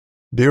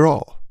Dear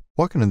all,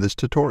 welcome to this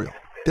tutorial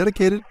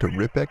dedicated to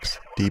RipX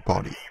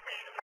DeepAudio,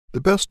 the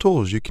best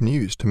tools you can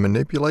use to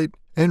manipulate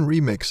and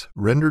remix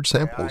rendered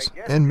samples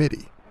and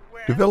MIDI,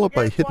 developed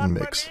by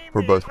Hit'n'Mix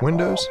for both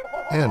Windows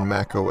and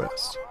Mac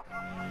OS.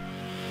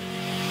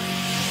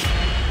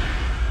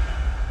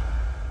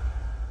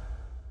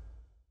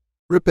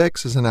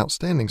 RipX is an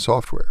outstanding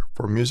software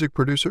for music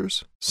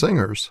producers,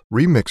 singers,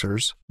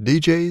 remixers,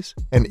 DJs,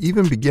 and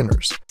even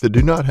beginners that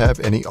do not have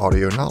any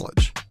audio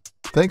knowledge,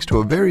 thanks to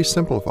a very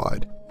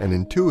simplified and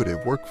intuitive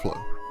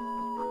workflow.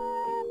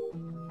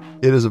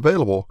 It is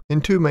available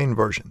in two main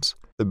versions: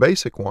 the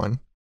basic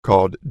one,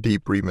 called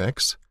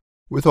DeepRemix,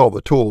 with all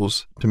the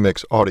tools to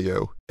mix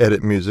audio,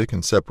 edit music,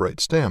 and separate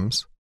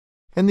stems,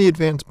 and the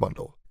advanced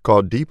bundle,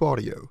 called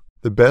DeepAudio,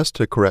 the best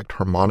to correct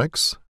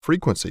harmonics,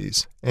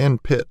 frequencies,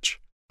 and pitch,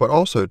 but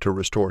also to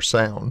restore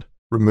sound,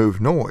 remove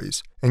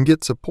noise, and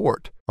get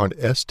support on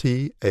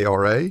ST,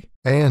 ARA,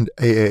 and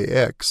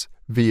AAX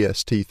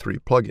VST3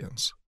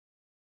 plugins.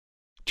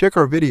 Check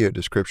our video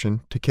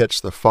description to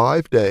catch the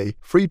 5-day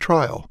free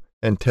trial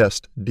and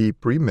test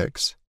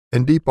DeepRemix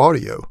and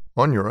DeepAudio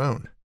on your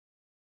own.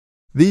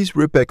 These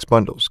RipX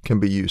bundles can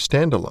be used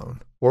standalone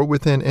or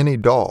within any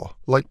DAW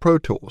like Pro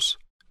Tools.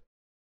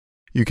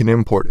 You can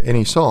import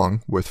any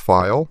song with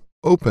File,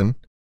 Open,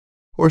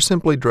 or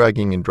simply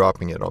dragging and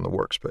dropping it on the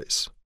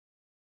workspace.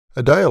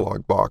 A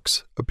dialog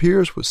box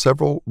appears with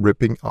several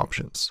ripping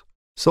options.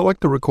 Select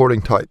the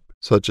recording type,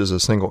 such as a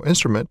single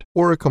instrument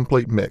or a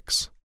complete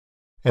mix,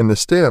 and the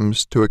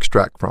stems to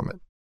extract from it,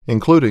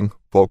 including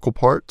vocal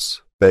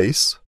parts,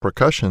 bass,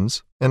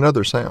 percussions, and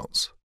other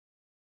sounds.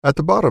 At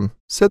the bottom,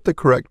 set the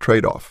correct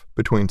trade-off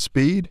between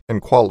speed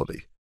and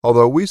quality,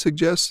 although we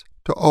suggest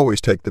to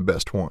always take the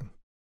best one.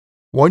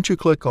 Once you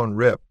click on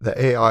Rip, the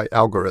AI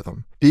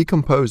algorithm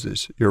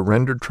decomposes your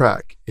rendered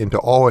track into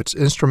all its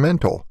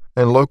instrumental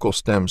and local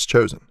stems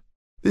chosen.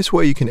 This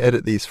way you can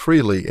edit these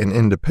freely and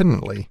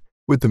independently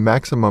with the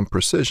maximum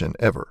precision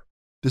ever,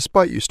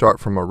 despite you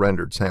start from a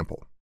rendered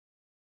sample.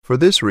 For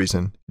this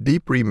reason,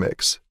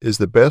 DeepRemix is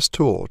the best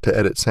tool to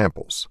edit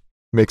samples,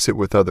 mix it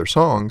with other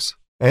songs,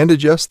 and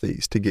adjust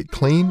these to get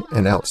clean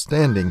and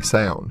outstanding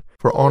sound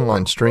for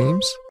online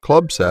streams,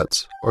 club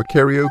sets, or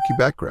karaoke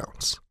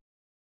backgrounds.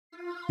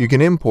 You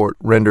can import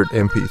rendered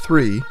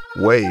MP3,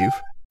 WAV,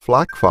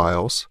 FLAC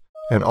files,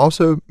 and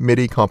also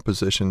MIDI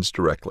compositions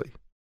directly.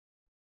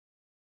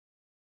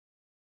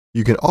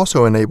 You can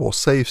also enable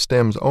Save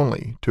Stems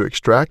Only to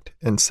extract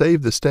and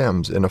save the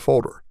stems in a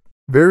folder.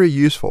 Very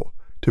useful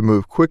to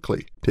move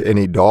quickly to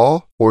any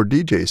DAW or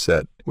DJ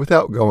set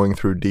without going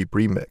through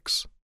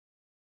DeepRemix.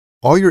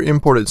 All your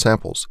imported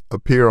samples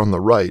appear on the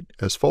right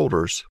as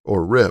folders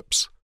or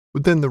rips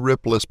within the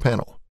Rip List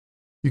panel.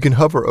 You can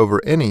hover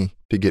over any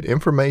to get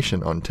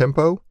information on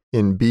tempo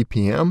in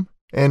BPM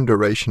and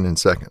duration in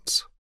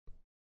seconds.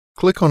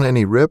 Click on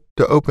any rip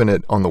to open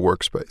it on the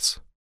workspace.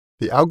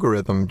 The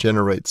algorithm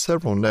generates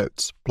several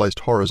notes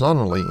placed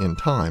horizontally in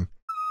time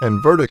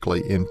and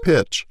vertically in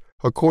pitch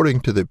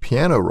according to the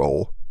piano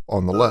roll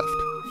on the left.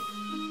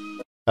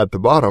 At the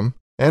bottom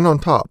and on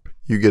top,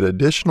 you get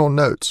additional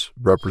notes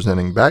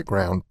representing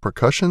background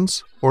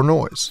percussions or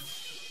noise.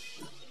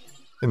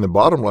 In the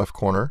bottom left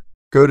corner,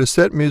 go to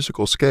Set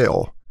Musical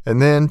Scale and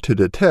then to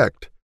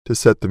Detect to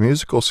set the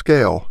musical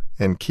scale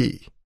and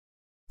key.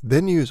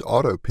 Then use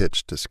Auto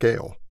Pitch to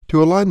scale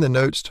to align the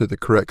notes to the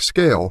correct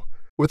scale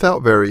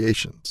without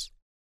variations.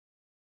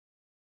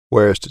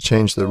 Whereas to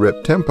change the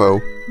rip tempo,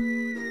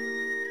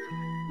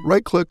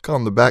 right-click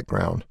on the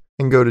background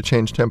and go to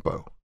Change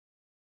Tempo.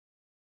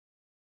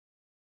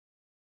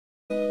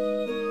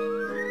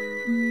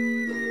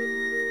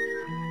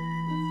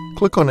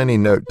 Click on any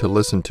note to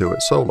listen to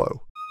it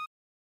solo,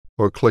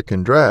 or click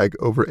and drag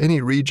over any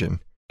region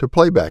to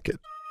playback it.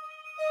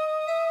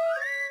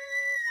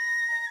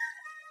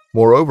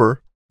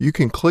 Moreover, you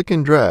can click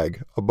and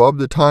drag above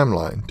the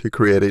timeline to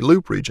create a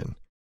loop region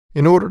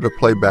in order to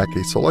play back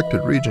a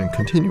selected region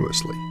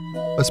continuously,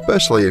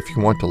 especially if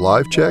you want to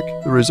live check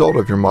the result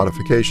of your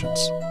modifications.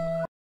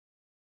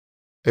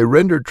 A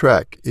rendered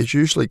track is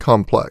usually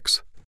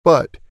complex,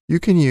 but you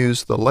can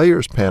use the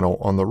Layers panel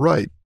on the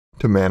right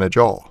to manage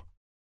all.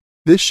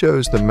 This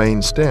shows the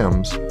main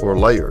stems, or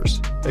layers,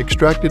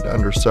 extracted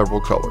under several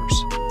colors,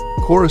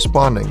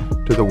 corresponding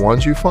to the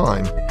ones you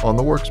find on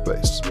the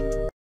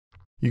workspace.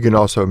 You can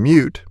also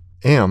mute,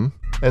 M,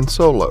 and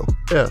solo,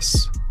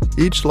 S,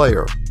 each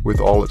layer with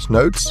all its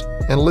notes,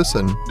 and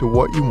listen to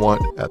what you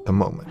want at the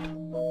moment.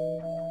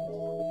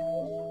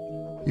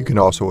 You can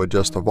also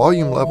adjust the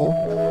volume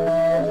level,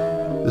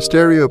 the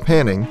stereo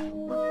panning,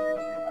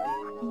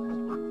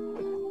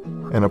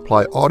 and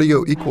apply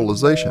audio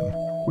equalization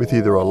with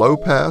either a low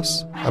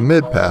pass, a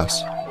mid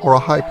pass, or a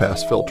high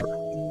pass filter.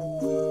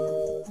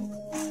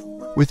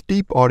 With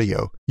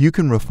DeepAudio, you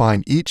can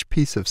refine each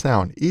piece of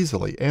sound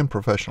easily and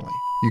professionally.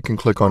 You can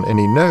click on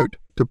any note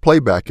to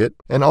playback it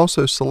and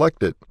also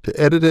select it to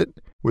edit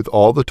it with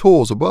all the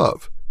tools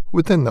above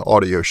within the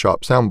Audio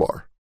Shop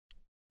soundbar.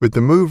 With the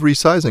Move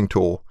Resizing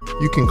tool,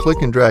 you can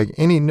click and drag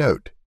any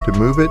note to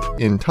move it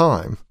in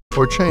time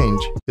or change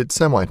its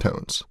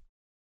semitones.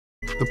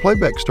 The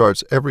playback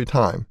starts every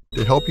time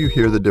to help you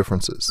hear the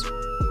differences.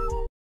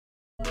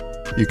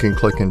 You can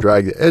click and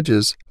drag the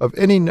edges of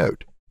any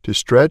note to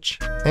stretch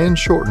and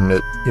shorten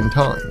it in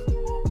time,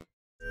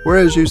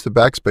 whereas use the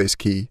backspace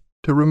key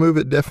to remove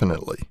it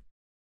definitely.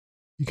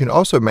 You can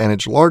also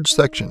manage large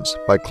sections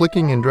by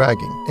clicking and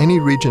dragging any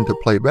region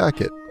to play back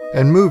it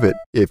and move it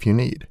if you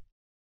need.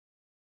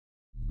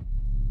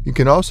 You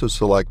can also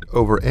select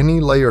over any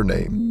layer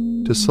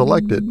name to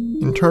select it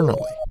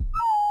internally.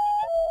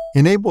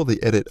 Enable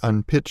the Edit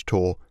Unpitch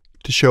tool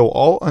to show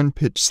all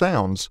unpitched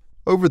sounds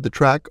over the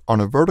track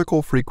on a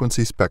vertical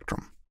frequency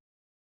spectrum.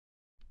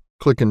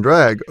 Click and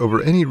drag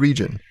over any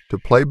region to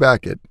play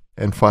back it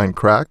and find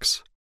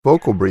cracks,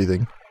 vocal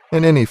breathing,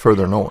 and any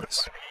further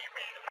noise.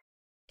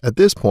 At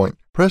this point,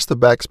 press the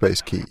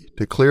backspace key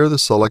to clear the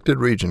selected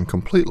region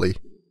completely,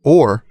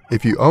 or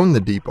if you own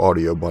the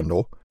DeepAudio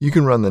bundle, you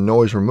can run the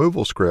noise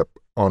removal script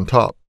on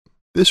top.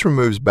 This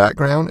removes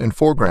background and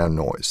foreground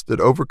noise that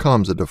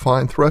overcomes a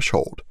defined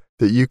threshold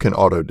that you can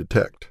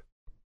auto-detect.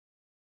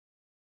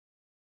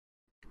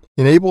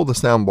 Enable the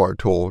soundbar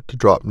tool to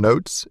drop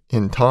notes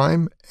in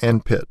time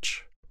and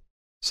pitch,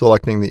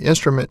 selecting the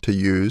instrument to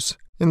use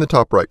in the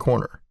top right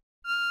corner.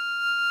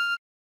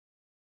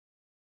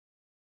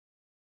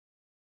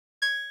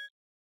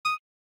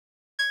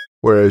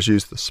 Whereas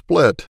use the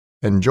split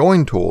and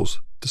join tools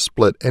to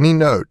split any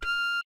note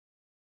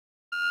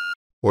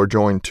or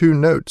join two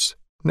notes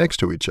next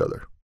to each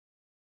other.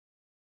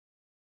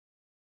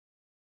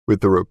 With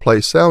the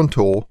Replace Sound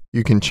tool,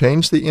 you can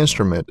change the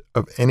instrument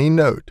of any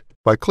note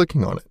by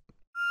clicking on it.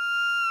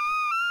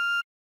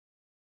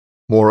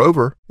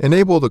 Moreover,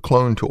 enable the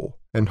Clone tool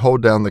and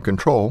hold down the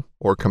Control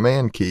or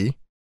Command key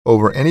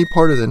over any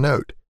part of the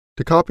note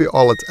to copy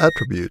all its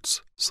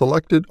attributes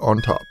selected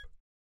on top.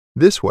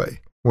 This way,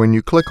 when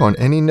you click on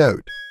any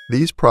note,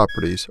 these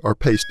properties are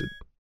pasted.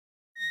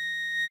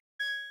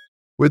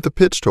 With the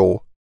Pitch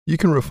tool, you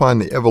can refine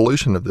the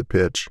evolution of the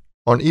pitch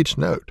on each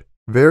note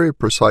very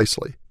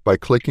precisely by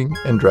clicking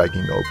and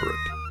dragging over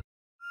it.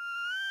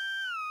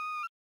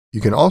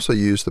 You can also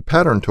use the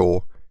Pattern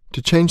tool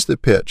to change the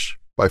pitch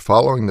by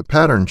following the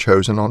pattern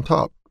chosen on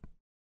top.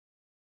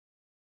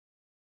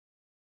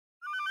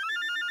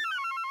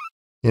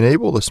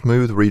 Enable the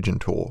Smooth Region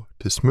tool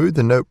to smooth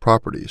the note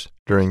properties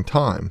during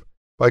time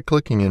by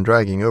clicking and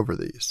dragging over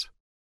these.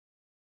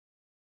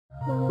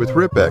 With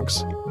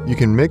RipX, you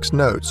can mix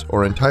notes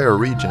or entire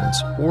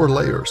regions or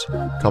layers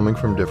coming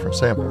from different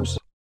samples.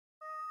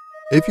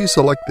 If you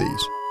select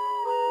these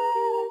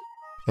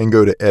and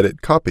go to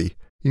Edit Copy,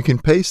 you can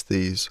paste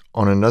these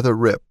on another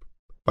rip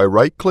by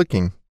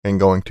right-clicking and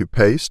going to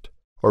Paste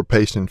or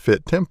Paste and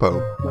Fit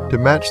Tempo to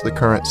match the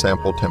current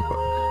sample tempo.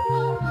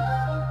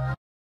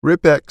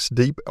 RipX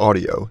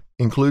DeepAudio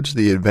includes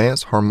the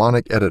Advanced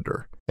Harmonic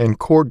Editor and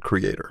Chord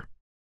Creator.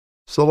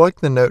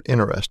 Select the note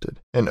interested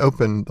and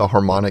open the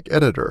Harmonic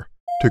Editor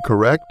to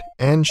correct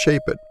and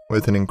shape it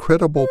with an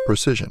incredible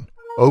precision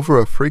over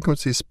a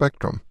frequency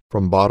spectrum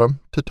from bottom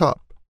to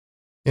top.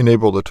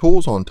 Enable the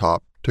tools on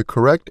top to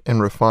correct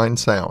and refine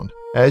sound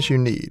as you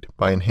need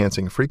by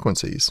enhancing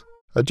frequencies,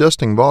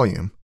 adjusting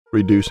volume,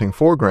 reducing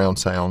foreground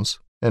sounds,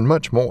 and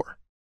much more.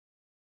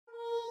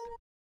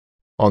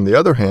 On the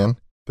other hand,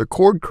 the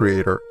Chord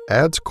Creator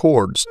adds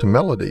chords to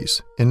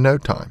melodies in no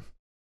time.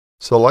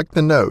 Select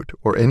the note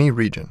or any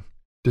region,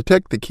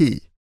 detect the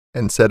key,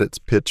 and set its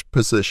pitch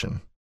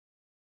position.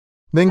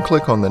 Then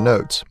click on the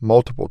notes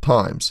multiple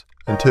times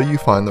until you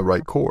find the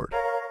right chord.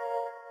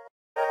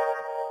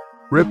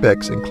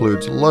 RipX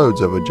includes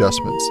loads of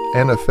adjustments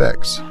and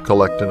effects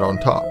collected on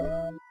top.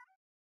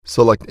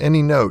 Select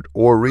any note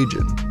or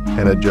region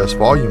and adjust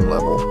volume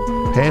level,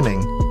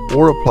 panning,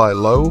 or apply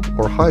low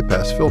or high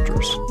pass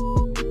filters.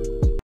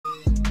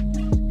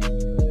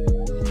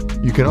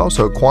 You can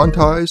also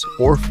quantize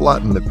or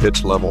flatten the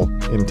pitch level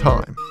in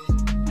time.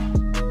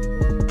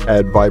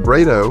 Add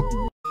vibrato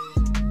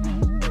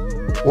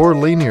or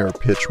linear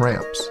pitch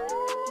ramps.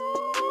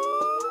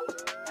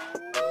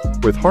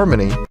 With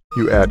harmony,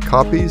 you add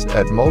copies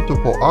at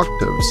multiple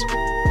octaves,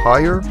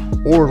 higher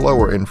or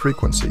lower in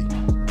frequency,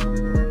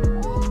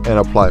 and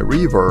apply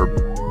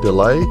reverb,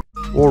 delay,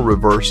 or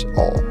reverse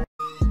all.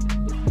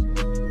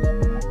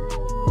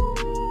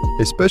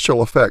 A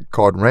special effect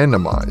called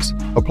Randomize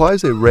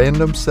applies a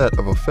random set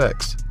of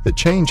effects that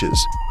changes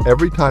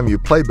every time you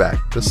play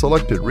back the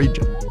selected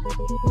region.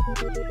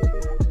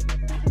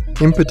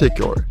 In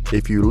particular,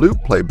 if you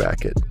loop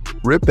playback it,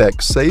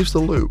 RipX saves the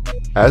loop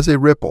as a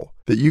ripple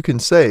that you can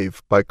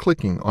save by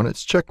clicking on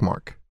its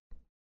checkmark.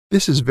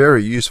 This is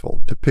very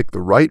useful to pick the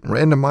right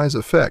randomize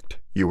effect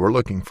you are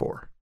looking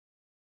for.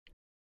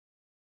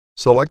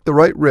 Select the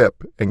right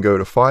rip and go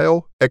to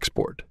File,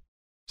 Export.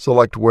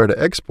 Select where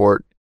to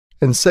export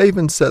and save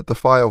and set the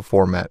file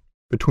format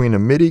between a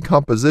MIDI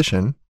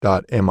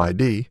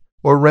composition.mid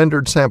or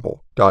rendered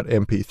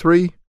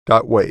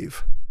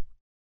sample.mp3.wave.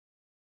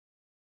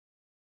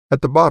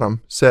 At the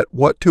bottom, set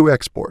what to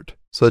export,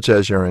 such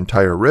as your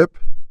entire rip,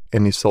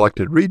 any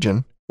selected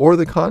region, or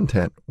the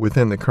content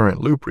within the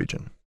current loop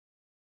region.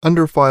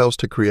 Under Files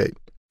to Create,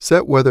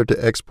 set whether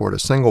to export a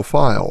single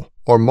file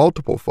or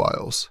multiple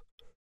files,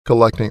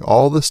 collecting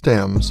all the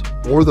stems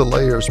or the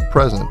layers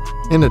present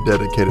in a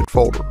dedicated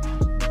folder.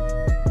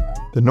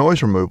 The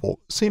noise removal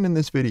seen in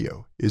this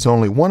video is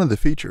only one of the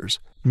features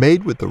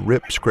made with the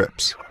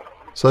RipScrips,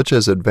 such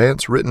as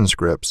advanced written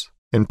scripts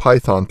in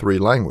Python 3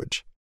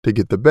 language, to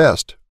get the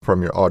best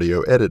from your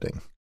audio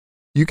editing.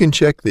 You can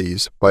check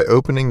these by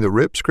opening the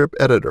RipScript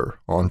editor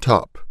on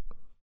top.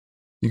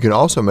 You can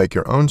also make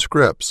your own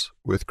scripts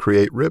with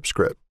Create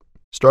RipScript,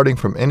 starting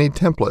from any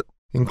template,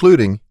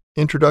 including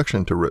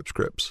Introduction to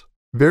RipScrips.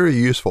 Very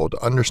useful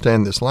to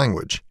understand this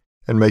language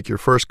and make your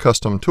first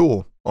custom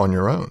tool on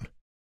your own.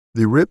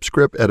 The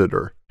RipScript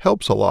editor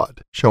helps a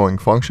lot, showing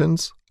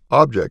functions,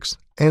 objects,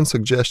 and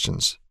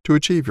suggestions to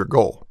achieve your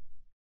goal.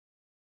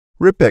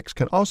 RipX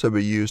can also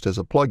be used as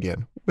a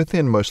plugin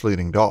within most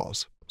leading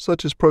DAWs,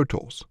 such as Pro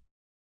Tools.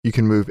 You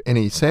can move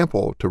any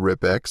sample to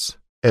RipX,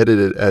 edit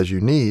it as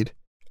you need,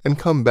 and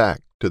come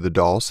back to the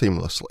DAW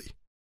seamlessly.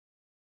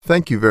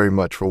 Thank you very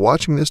much for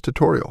watching this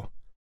tutorial.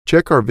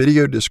 Check our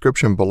video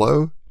description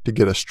below to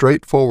get a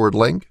straightforward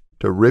link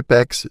to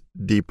RipX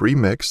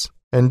DeepRemix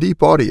and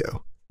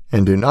DeepAudio,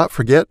 and do not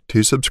forget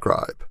to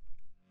subscribe.